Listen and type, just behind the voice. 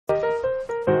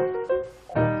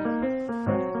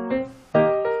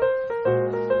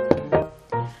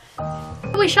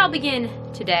we shall begin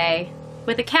today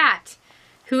with a cat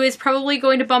who is probably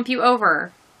going to bump you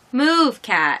over. Move,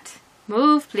 cat.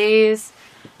 Move, please.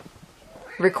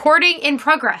 Recording in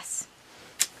progress.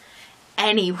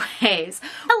 Anyways,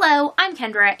 hello, I'm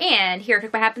Kendra, and here at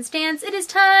Hooked by Happenstance, it is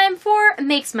time for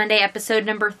Makes Monday episode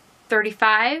number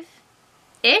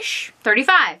 35-ish?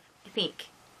 35, I think.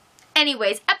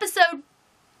 Anyways, episode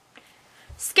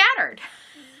scattered.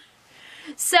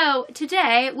 So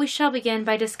today we shall begin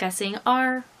by discussing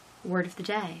our word of the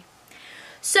day.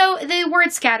 So the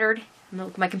word scattered, I'm gonna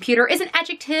look at my computer, is an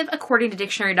adjective according to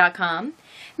dictionary.com,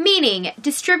 meaning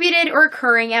distributed or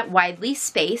occurring at widely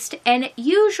spaced and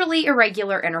usually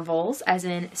irregular intervals, as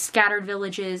in scattered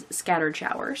villages, scattered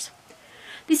showers.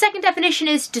 The second definition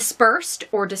is dispersed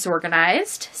or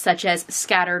disorganized, such as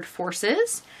scattered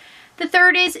forces. The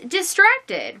third is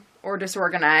distracted or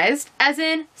disorganized, as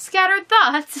in scattered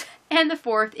thoughts. And the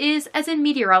fourth is, as in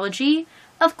meteorology,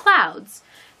 of clouds,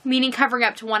 meaning covering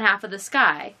up to one half of the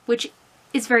sky, which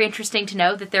is very interesting to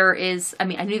know that there is, I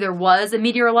knew there was a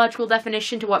meteorological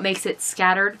definition to what makes it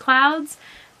scattered clouds,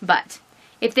 but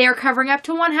if they are covering up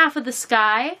to one half of the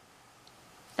sky,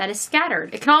 that is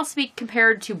scattered. It can also be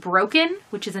compared to broken,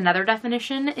 which is another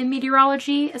definition in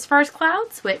meteorology as far as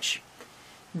clouds, which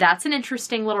that's an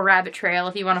interesting little rabbit trail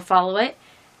if you want to follow it.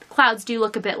 The clouds do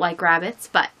look a bit like rabbits,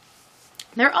 but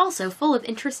they're also full of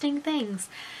interesting things.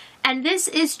 And this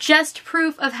is just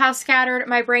proof of how scattered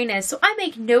my brain is. So I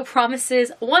make no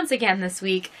promises once again this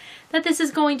week that this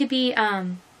is going to be, I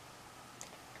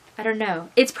don't know.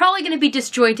 It's probably going to be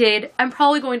disjointed. I'm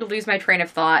probably going to lose my train of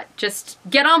thought. Just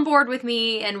get on board with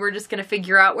me and we're just going to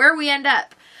figure out where we end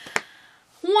up.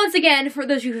 Once again, for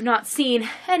those of you who have not seen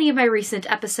any of my recent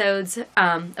episodes,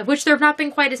 of which there have not been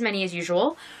quite as many as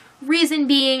usual, reason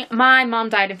being my mom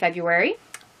died in February.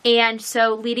 And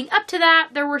so leading up to that,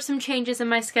 there were some changes in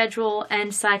my schedule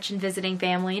and such, and visiting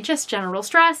family and just general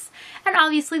stress. And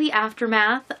obviously the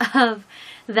aftermath of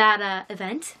that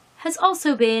event has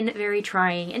also been very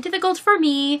trying and difficult for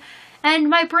me. And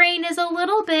my brain is a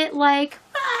little bit like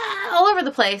all over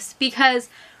the place because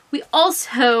we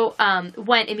also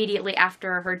went immediately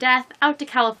after her death out to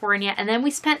California. And then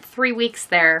we spent 3 weeks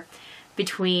there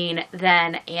between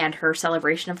then and her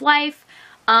celebration of life.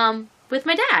 With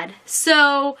my dad.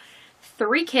 So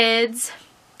 3 kids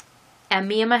and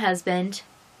me and my husband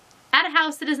at a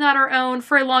house that is not our own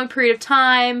for a long period of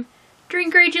time during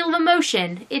a great deal of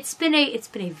emotion. It's been a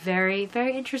very,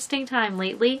 very interesting time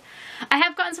lately. I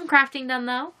have gotten some crafting done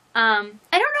though. I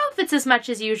don't know if it's as much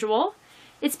as usual.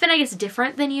 It's been, I guess,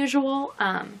 different than usual.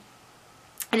 And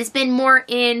it's been more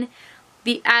in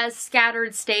the as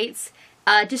scattered states.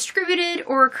 Distributed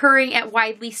or occurring at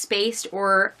widely spaced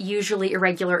or usually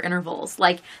irregular intervals.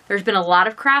 Like, there's been a lot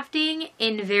of crafting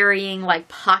in varying, like,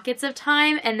 pockets of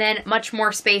time and then much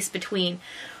more space between.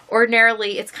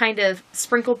 Ordinarily, it's kind of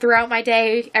sprinkled throughout my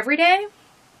day every day,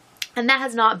 and that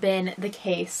has not been the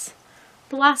case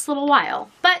the last little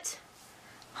while. But,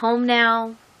 home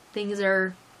now, things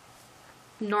are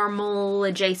normal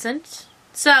adjacent,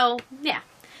 so, yeah.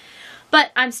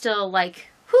 But I'm still, like,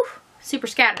 whew, super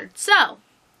scattered. So,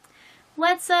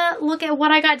 let's look at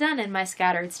what I got done in my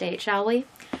scattered state, shall we?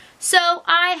 So,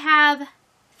 I have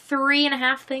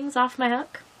 3.5 things off my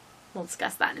hook. We'll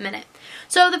discuss that in a minute.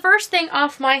 So, the first thing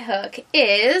off my hook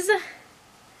is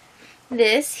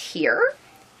this here.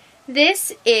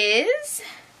 This is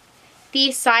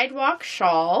the Sidewalk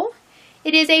Shawl.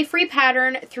 It is a free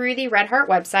pattern through the Red Heart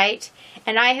website,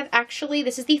 and I have actually,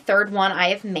 this is the 3rd one I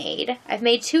have made. I've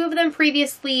made 2 of them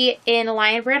previously in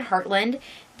Lion Brand Heartland.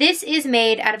 This is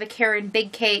made out of a Karen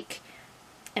Big Cake,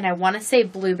 and I want to say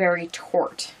blueberry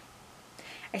tort.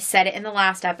 I said it in the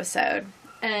last episode,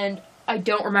 and I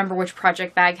don't remember which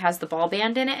project bag has the ball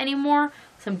band in it anymore,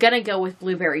 so I'm going to go with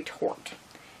blueberry tort.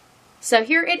 So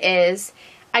here it is.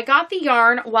 I got the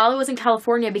yarn while I was in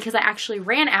California because I actually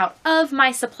ran out of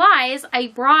my supplies. I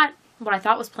brought what I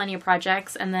thought was plenty of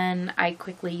projects, and then I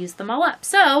quickly used them all up.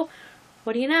 So,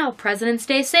 what do you know? President's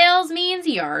Day sales means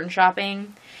yarn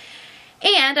shopping.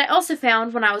 And I also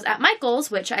found when I was at Michael's,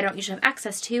 which I don't usually have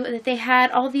access to, that they had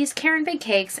all these Karen Big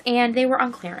Cakes, and they were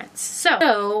on clearance.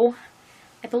 So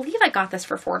I believe I got this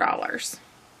for $4. I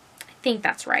think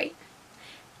that's right.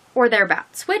 Or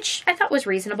thereabouts, which I thought was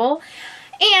reasonable.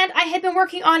 And I had been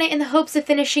working on it in the hopes of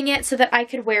finishing it so that I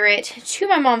could wear it to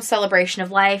my mom's celebration of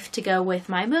life to go with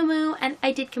my moo-moo, and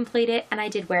I did complete it, and I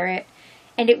did wear it.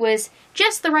 And it was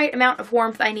just the right amount of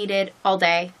warmth I needed all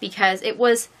day because it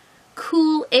was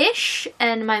cool-ish,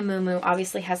 and my moo-moo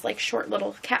obviously has like short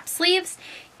little cap sleeves,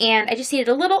 and I just needed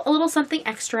a little something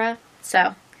extra.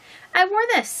 So I wore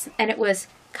this, and it was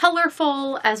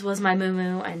colorful, as was my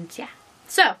moo-moo, and yeah.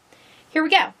 So here we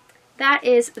go. That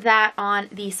is that on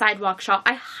the sidewalk shawl.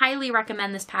 I highly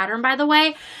recommend this pattern, by the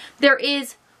way. There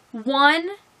is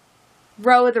one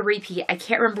row of the repeat. I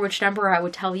can't remember which number I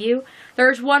would tell you.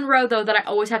 There's one row, though, that I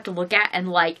always have to look at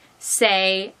and, like,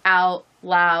 say out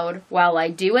loud while I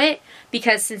do it.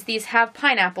 Because since these have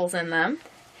pineapples in them,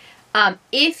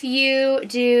 if you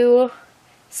do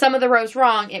some of the rows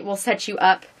wrong, it will set you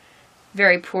up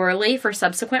very poorly for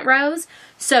subsequent rows.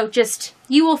 So just,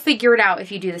 you will figure it out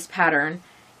if you do this pattern.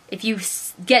 If you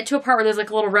get to a part where there's like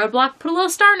a little roadblock, put a little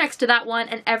star next to that one,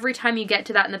 and every time you get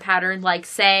to that in the pattern, like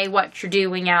say what you're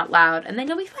doing out loud, and then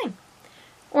you'll be fine.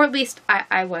 Or at least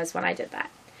I was when I did that.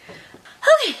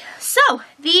 Okay, so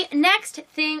the next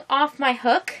thing off my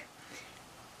hook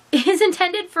is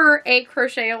intended for a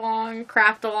crochet along,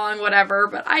 craft along, whatever,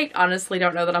 but I honestly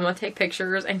don't know that I'm going to take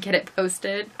pictures and get it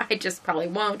posted. I just probably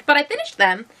won't, but I finished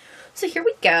them. So here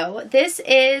we go. This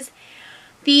is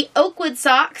the Oakwood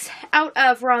socks out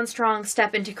of Ron Strong's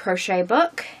Step Into Crochet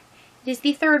book. It is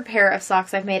the third pair of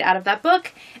socks I've made out of that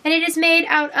book, and it is made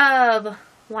out of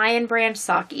Lion Brand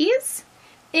sockies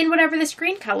in whatever this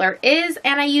green color is,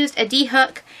 and I used a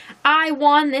D-hook. I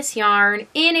won this yarn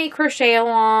in a crochet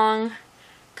along a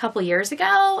couple years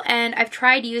ago, and I've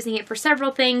tried using it for several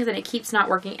things, and it keeps not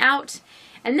working out.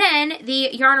 And then the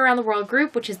Yarn Around the World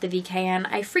group, which is the VKN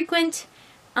I frequent,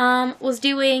 was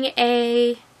doing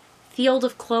a Field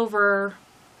of Clover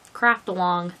craft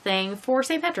along thing for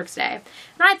St. Patrick's Day.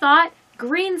 And I thought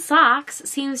green socks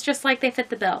seems just like they fit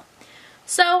the bill.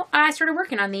 So I started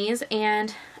working on these,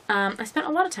 and I spent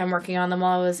a lot of time working on them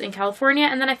while I was in California,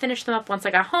 and then I finished them up once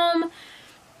I got home.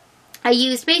 I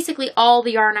used basically all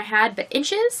the yarn I had but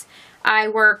inches. I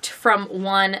worked from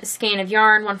one skein of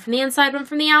yarn, one from the inside, one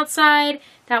from the outside.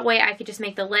 That way I could just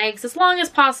make the legs as long as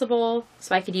possible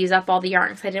so I could use up all the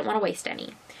yarn because I didn't want to waste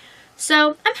any.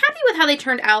 So I'm happy with how they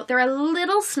turned out. They're a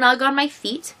little snug on my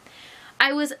feet.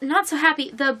 I was not so happy.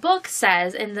 The book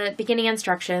says in the beginning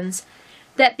instructions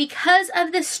that because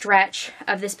of the stretch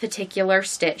of this particular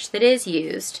stitch that is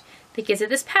used, that gives it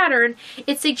this pattern,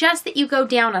 it suggests that you go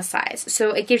down a size.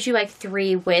 So it gives you like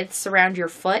 3 widths around your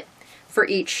foot for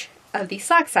each of these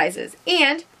sock sizes.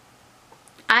 And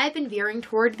I've been veering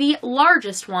toward the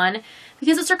largest one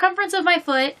because the circumference of my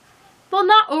foot, well,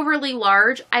 not overly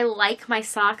large. I like my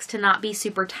socks to not be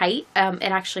super tight. It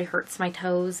actually hurts my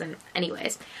toes, and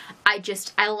anyways,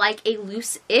 I like a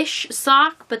loose-ish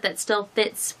sock, but that still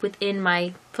fits within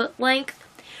my foot length.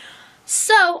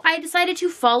 So I decided to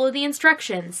follow the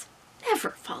instructions.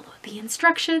 Never follow the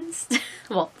instructions.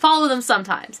 Well, follow them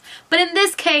sometimes. But in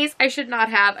this case, I should not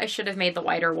have. I should have made the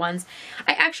wider ones.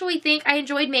 I actually think I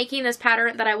enjoyed making this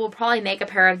pattern, that I will probably make a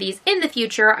pair of these in the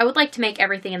future. I would like to make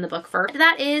everything in the book first.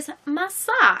 That is my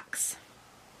socks.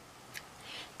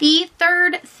 The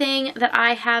third thing that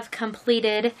I have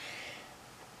completed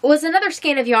was another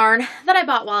skein of yarn that I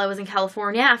bought while I was in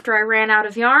California after I ran out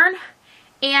of yarn.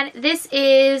 And this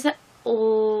is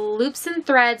Loops and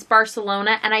Threads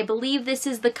Barcelona, and I believe this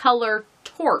is the color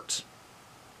Tort.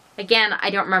 Again,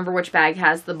 I don't remember which bag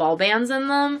has the ball bands in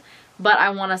them, but I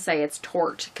want to say it's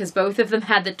Tort, because both of them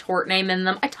had the Tort name in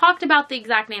them. I talked about the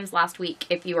exact names last week,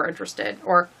 if you are interested,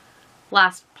 or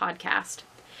last podcast.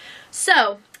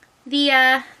 So,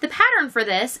 the pattern for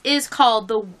this is called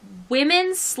the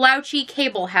Women's Slouchy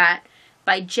Cable Hat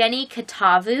by Jenny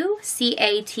Katavu,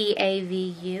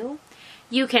 C-A-T-A-V-U.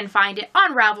 You can find it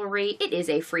on Ravelry. It is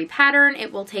a free pattern.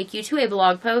 It will take you to a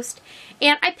blog post.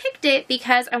 And I picked it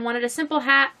because I wanted a simple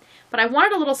hat, but I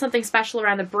wanted a little something special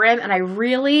around the brim, and I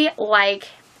really like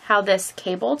how this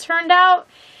cable turned out.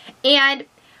 And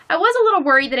I was a little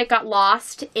worried that it got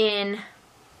lost in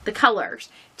the colors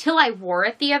till I wore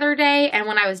it the other day, and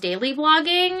when I was daily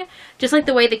vlogging, just like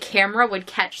the way the camera would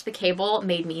catch the cable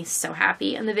made me so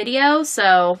happy in the video.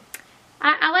 So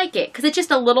I like it because it's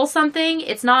just a little something.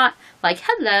 It's not like,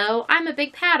 hello, I'm a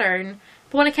big pattern.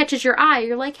 But when it catches your eye,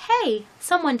 you're like, hey,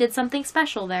 someone did something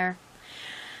special there.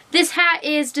 This hat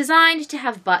is designed to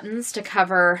have buttons to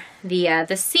cover the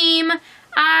seam.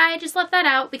 I just left that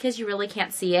out because you really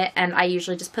can't see it, and I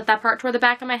usually just put that part toward the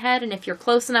back of my head, and if you're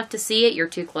close enough to see it, you're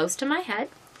too close to my head.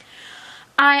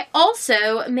 I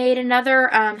also made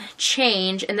another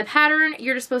change in the pattern.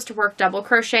 You're just supposed to work double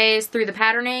crochets through the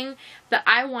patterning, but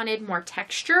I wanted more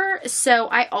texture, so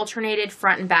I alternated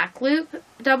front and back loop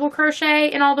double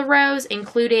crochet in all the rows,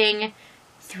 including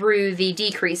through the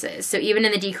decreases. So even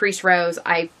in the decrease rows,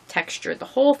 I textured the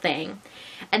whole thing.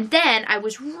 And then I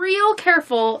was real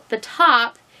careful. The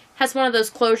top has one of those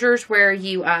closures where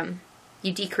you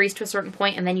decrease to a certain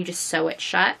point and then you just sew it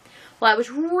shut. Well, I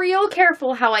was real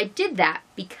careful how I did that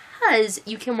because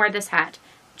you can wear this hat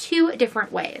 2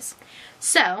 different ways.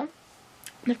 So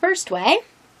The first way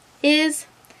is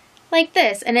like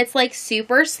this, and it's like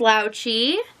super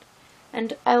slouchy,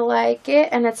 and I like it,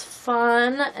 and it's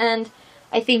fun, and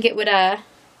I think it would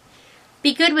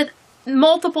be good with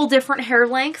multiple different hair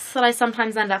lengths that I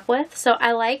sometimes end up with, so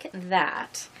I like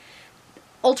that.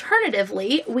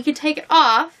 Alternatively, we could take it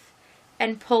off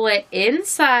and pull it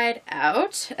inside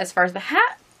out as far as the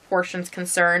hat portion's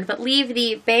concerned, but leave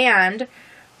the band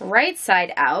right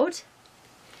side out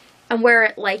and wear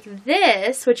it like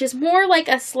this, which is more like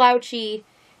a slouchy,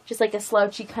 just like a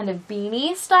slouchy kind of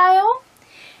beanie style.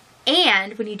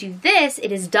 And when you do this,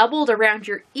 it is doubled around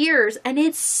your ears, and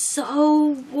it's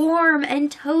so warm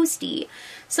and toasty.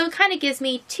 So it kind of gives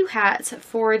me two hats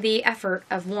for the effort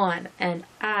of one, and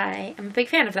I am a big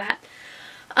fan of that.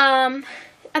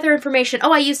 Other information.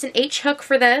 Oh, I used an H hook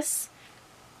for this.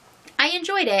 I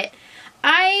enjoyed it.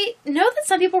 I know that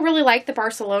some people really like the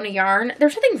Barcelona yarn.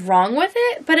 There's nothing wrong with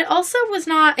it, but it also was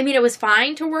not, I mean, it was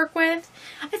fine to work with.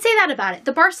 I'd say that about it.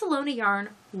 The Barcelona yarn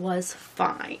was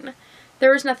fine.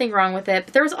 There was nothing wrong with it,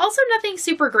 but there was also nothing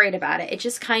super great about it. It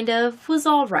just kind of was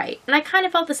all right. And I kind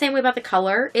of felt the same way about the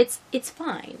color. It's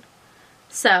fine.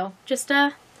 So, just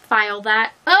file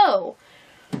that. Oh!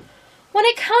 When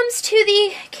it comes to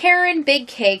the Karen Big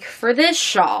Cake for this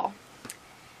shawl,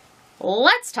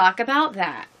 let's talk about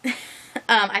that.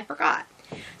 I forgot.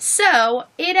 So,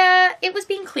 it was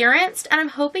being clearanced, and I'm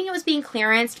hoping it was being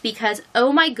clearanced because,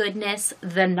 oh my goodness,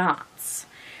 the knots.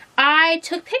 I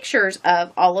took pictures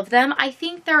of all of them. I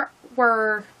think there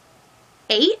were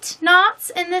 8 knots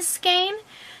in this skein.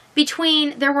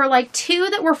 There were like 2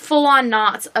 that were full-on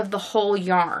knots of the whole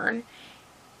yarn.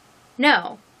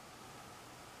 No.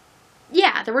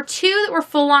 Yeah, there were 2 that were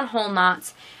full-on whole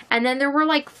knots. And then there were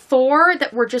like 4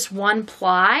 that were just one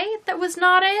ply that was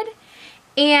knotted.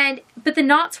 But the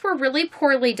knots were really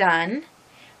poorly done.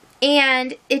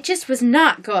 And it just was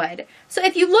not good. So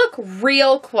if you look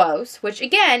real close, which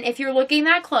again, if you're looking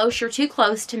that close, you're too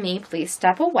close to me, please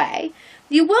step away.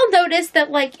 You will notice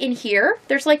that like in here,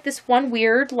 there's like this one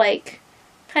weird like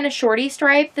kind of shorty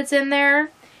stripe that's in there.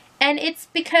 And it's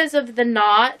because of the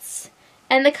knots,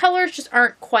 and the colors just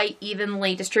aren't quite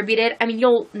evenly distributed. I mean,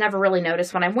 you'll never really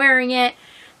notice when I'm wearing it,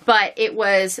 but it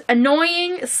was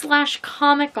annoying /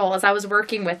 comical as I was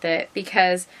working with it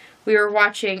because we were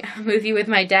watching a movie with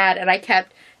my dad, and I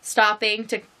kept stopping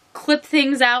to clip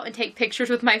things out and take pictures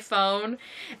with my phone,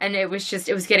 and it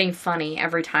was getting funny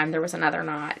every time there was another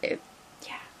knot. Yeah,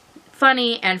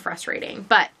 funny and frustrating,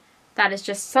 but that is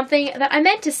just something that I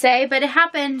meant to say, but it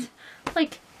happened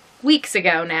like weeks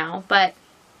ago now, but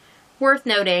worth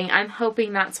noting. I'm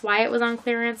hoping that's why it was on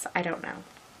clearance. I don't know.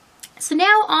 So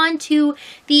now on to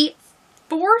the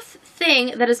 4th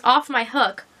thing that is off my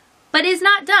hook, but is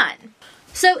not done.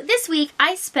 So this week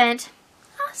I spent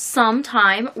some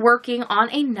time working on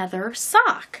another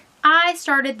sock. I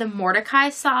started the Mordecai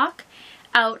sock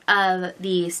out of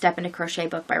the Step Into Crochet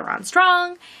book by Ron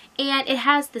Strong, and it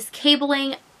has this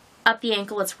cabling up the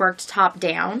ankle. It's worked top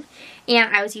down,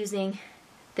 and I was using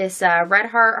this Red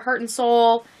Heart and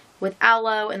Soul with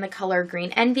Aloe in the color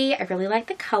Green Envy. I really like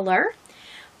the color,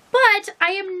 but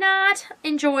I am not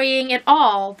enjoying at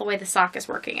all the way the sock is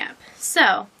working up.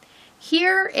 So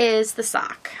here is the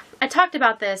sock. I talked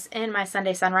about this in my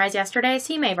Sunday Sunrise yesterday,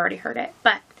 so you may have already heard it,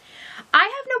 but I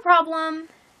have no problem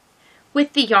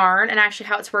with the yarn and actually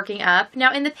how it's working up.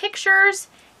 Now in the pictures,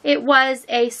 it was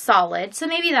a solid, so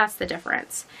maybe that's the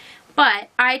difference. But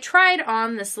I tried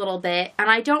on this little bit,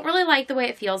 and I don't really like the way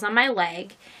it feels on my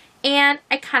leg, and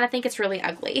I kind of think it's really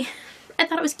ugly. I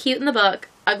thought it was cute in the book,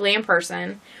 ugly in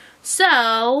person.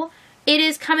 So it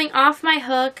is coming off my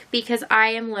hook because I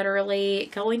am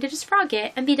literally going to just frog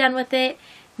it and be done with it.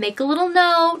 Make a little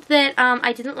note that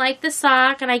I didn't like the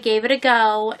sock and I gave it a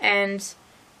go, and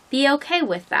be okay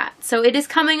with that. So it is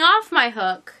coming off my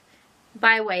hook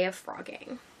by way of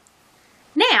frogging.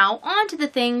 Now, on to the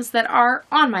things that are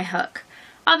on my hook.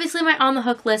 Obviously, my on the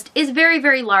hook list is very,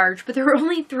 very large, but there were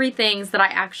only 3 things that I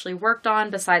actually worked on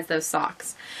besides those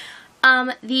socks.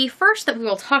 The first that we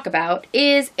will talk about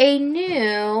is a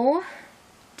new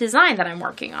design that I'm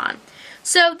working on.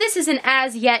 So this is an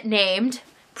as yet named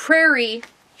prairie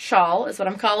shawl is what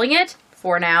I'm calling it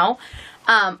for now.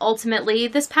 Ultimately,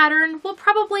 this pattern will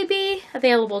probably be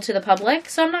available to the public,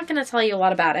 so I'm not going to tell you a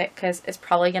lot about it because it's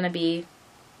probably going to be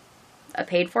a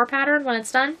paid-for pattern when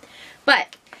it's done.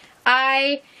 But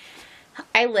I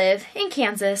live in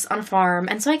Kansas on a farm,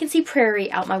 and so I can see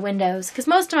prairie out my windows because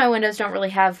most of my windows don't really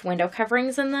have window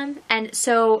coverings in them. And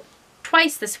so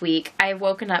twice this week, I've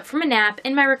woken up from a nap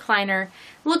in my recliner,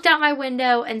 looked out my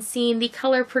window, and seen the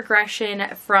color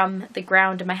progression from the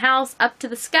ground of my house up to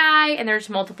the sky, and there's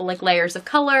multiple like layers of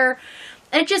color.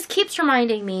 it just keeps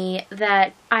reminding me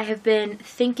that I have been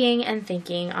thinking and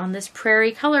thinking on this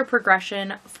prairie color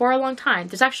progression for a long time.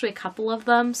 There's actually a couple of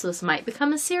them, so this might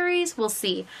become a series. We'll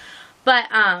see. But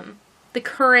the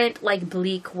current like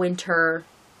bleak winter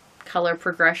color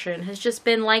progression has just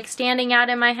been like standing out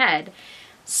in my head.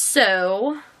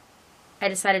 So I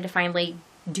decided to finally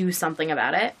do something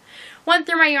about it. Went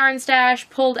through my yarn stash,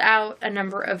 pulled out a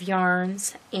number of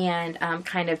yarns and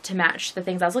kind of to match the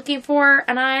things I was looking for,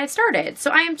 and I started. So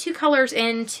I am 2 colors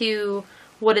into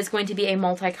what is going to be a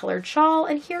multicolored shawl,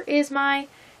 and here is my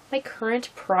current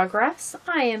progress.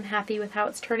 I am happy with how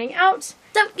it's turning out.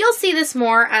 So you'll see this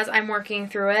more as I'm working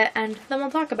through it, and then we'll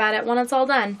talk about it when it's all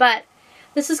done. But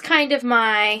this is kind of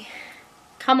my,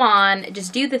 come on,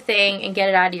 just do the thing and get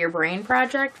it out of your brain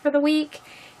project for the week.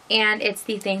 And it's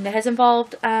the thing that has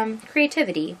involved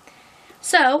creativity.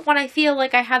 So when I feel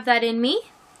like I have that in me,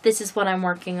 this is what I'm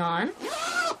working on.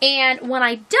 And when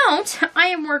I don't, I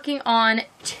am working on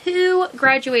 2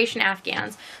 graduation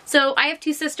afghans. So I have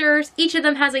 2 sisters. Each of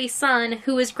them has a son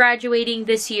who is graduating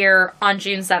this year on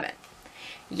June 7th.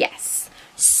 Yes.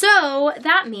 So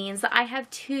that means that I have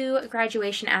 2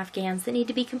 graduation afghans that need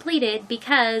to be completed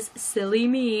because, silly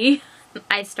me,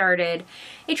 I started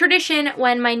a tradition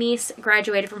when my niece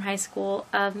graduated from high school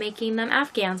of making them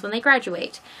afghans when they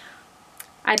graduate.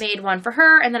 I made one for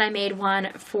her, and then I made one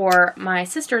for my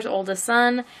sister's oldest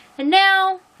son, and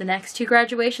now the next 2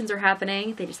 graduations are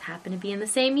happening. They just happen to be in the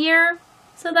same year,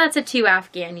 so that's a 2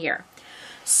 afghan year.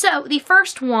 So the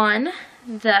first one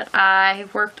that I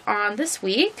worked on this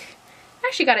week,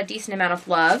 actually got a decent amount of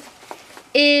love,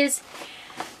 is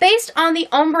based on the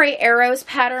ombre arrows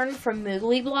pattern from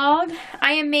Moogly Blog.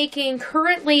 I am making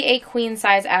currently a queen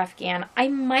size afghan. I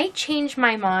might change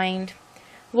my mind.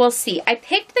 We'll see. I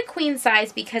picked the queen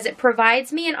size because it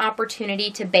provides me an opportunity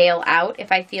to bail out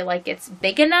if I feel like it's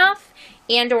big enough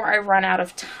and or I run out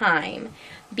of time,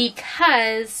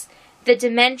 because the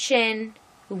dimension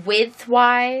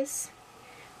width-wise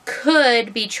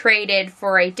could be traded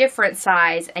for a different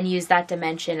size and use that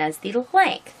dimension as the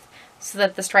length, so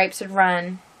that the stripes would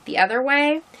run the other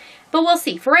way. But we'll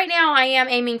see. For right now, I am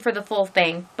aiming for the full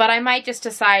thing, but I might just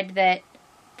decide that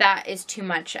that is too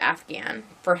much afghan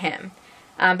for him.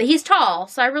 But he's tall,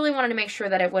 so I really wanted to make sure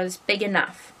that it was big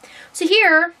enough. So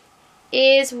here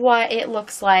is what it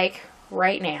looks like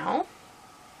right now.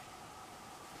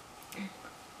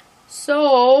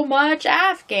 So much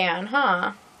afghan,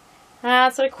 huh?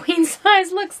 That's what a queen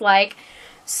size looks like.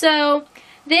 So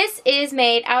this is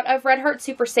made out of Red Heart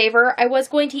Super Saver. I was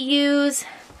going to use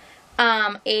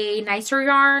a nicer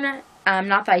yarn.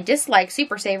 Not that I dislike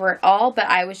Super Saver at all, but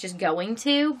I was just going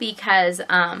to because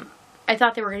I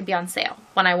thought they were going to be on sale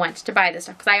when I went to buy this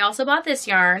stuff. Because I also bought this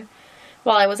yarn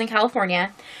while I was in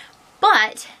California.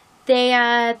 But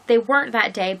they weren't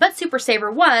that day. But Super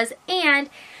Saver was, and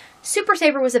Super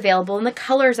Saver was available in the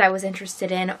colors I was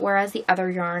interested in, whereas the other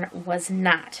yarn was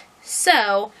not.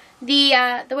 So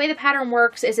the way the pattern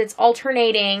works is it's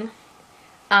alternating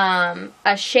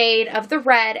a shade of the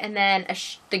red and then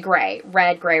the gray.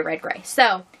 Red, gray, red, gray.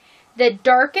 So the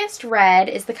darkest red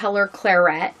is the color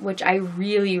Claret, which I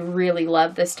really, really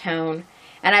love this tone.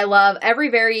 And I love every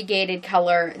variegated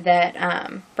color that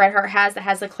Red Heart has that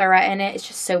has the Claret in it. It's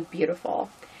just so beautiful.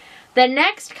 The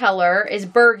next color is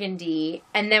Burgundy,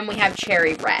 and then we have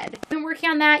Cherry Red. I've been working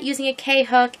on that using a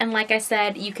K-hook, and like I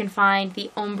said, you can find the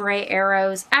Ombre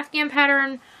Arrows Afghan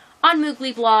pattern on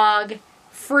Moogly Blog,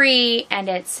 free, and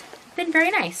it's been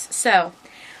very nice. So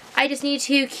I just need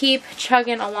to keep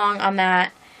chugging along on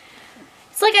that.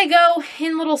 It's like I go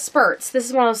in little spurts. This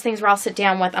is one of those things where I'll sit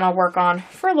down with and I'll work on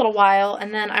for a little while,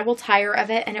 and then I will tire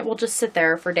of it and it will just sit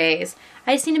there for days.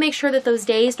 I just need to make sure that those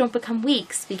days don't become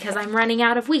weeks, because I'm running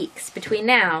out of weeks between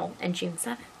now and June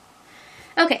 7th.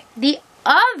 Okay, the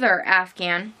other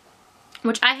Afghan,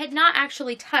 which I had not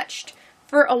actually touched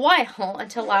for a while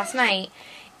until last night,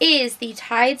 is the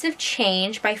Tides of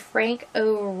Change by Frank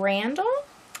O. Randall.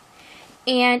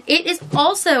 And it is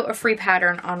also a free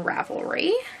pattern on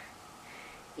Ravelry.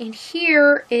 And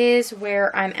here is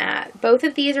where I'm at. Both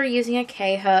of these are using a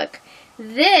K-hook.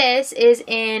 This is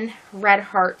in Red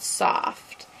Heart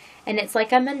Soft, and it's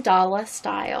like a mandala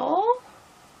style,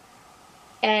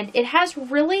 and it has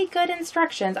really good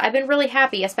instructions. I've been really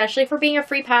happy, especially for being a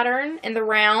free pattern in the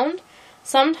round.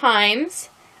 Sometimes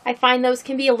I find those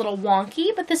can be a little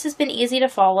wonky, but this has been easy to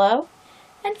follow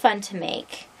and fun to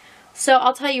make. So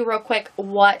I'll tell you real quick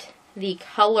what the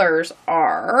colors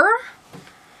are.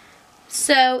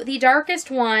 So the darkest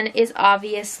one is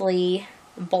obviously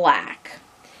black.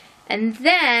 And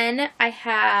then I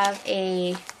have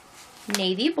a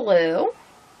navy blue.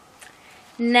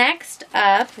 Next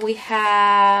up we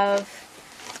have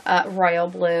royal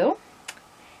blue.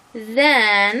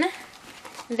 Then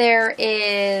there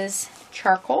is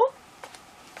charcoal.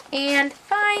 And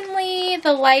finally,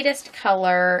 the lightest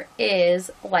color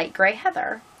is light gray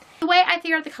heather. The way I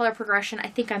figured out the color progression, I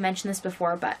think I mentioned this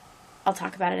before, but I'll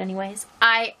talk about it anyways.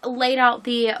 I laid out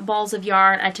the balls of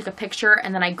yarn, I took a picture,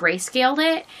 and then I grayscaled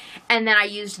it, and then I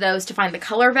used those to find the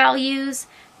color values,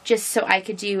 just so I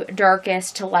could do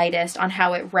darkest to lightest on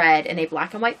how it read in a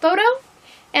black and white photo.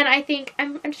 And I think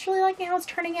I'm just really liking how it's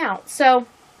turning out. So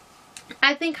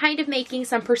I've been kind of making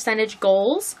some percentage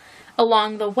goals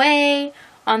along the way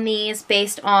on these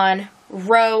based on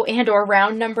row and or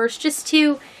round numbers, just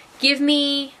to give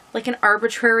me like an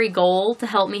arbitrary goal to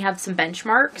help me have some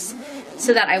benchmarks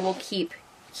so that I will keep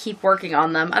working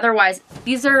on them. Otherwise,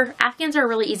 Afghans are a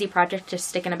really easy project to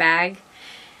stick in a bag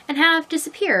and have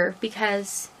disappear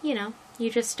because, you know, you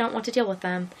just don't want to deal with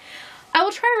them. I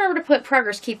will try to remember to put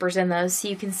progress keepers in those so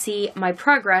you can see my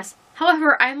progress.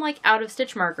 However, I'm like out of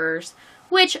stitch markers,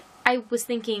 which I was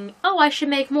thinking, oh, I should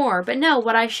make more. But no,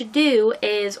 what I should do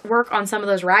is work on some of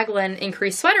those raglan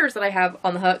increased sweaters that I have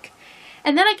on the hook.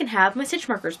 And then I can have my stitch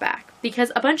markers back,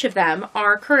 because a bunch of them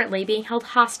are currently being held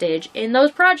hostage in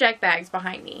those project bags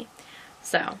behind me.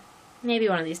 So maybe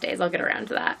one of these days I'll get around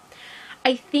to that.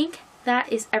 I think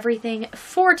that is everything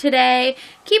for today.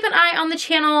 Keep an eye on the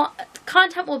channel.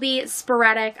 Content will be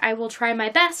sporadic. I will try my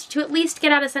best to at least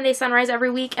get out a Sunday sunrise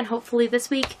every week, and hopefully this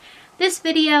week, this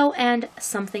video and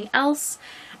something else.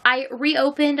 I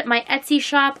reopened my Etsy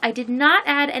shop. I did not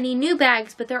add any new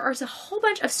bags, but there are a whole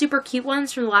bunch of super cute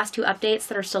ones from the last 2 updates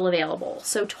that are still available.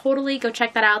 So totally go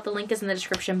check that out. The link is in the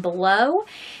description below.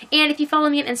 And if you follow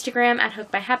me on Instagram at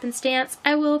HookedByHappenstance,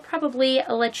 I will probably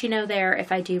let you know there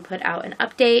if I do put out an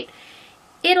update.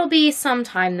 It'll be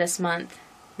sometime this month,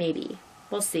 maybe.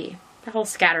 We'll see. The whole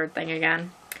scattered thing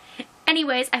again.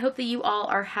 Anyways, I hope that you all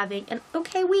are having an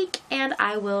okay week, and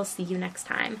I will see you next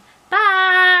time.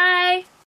 Bye!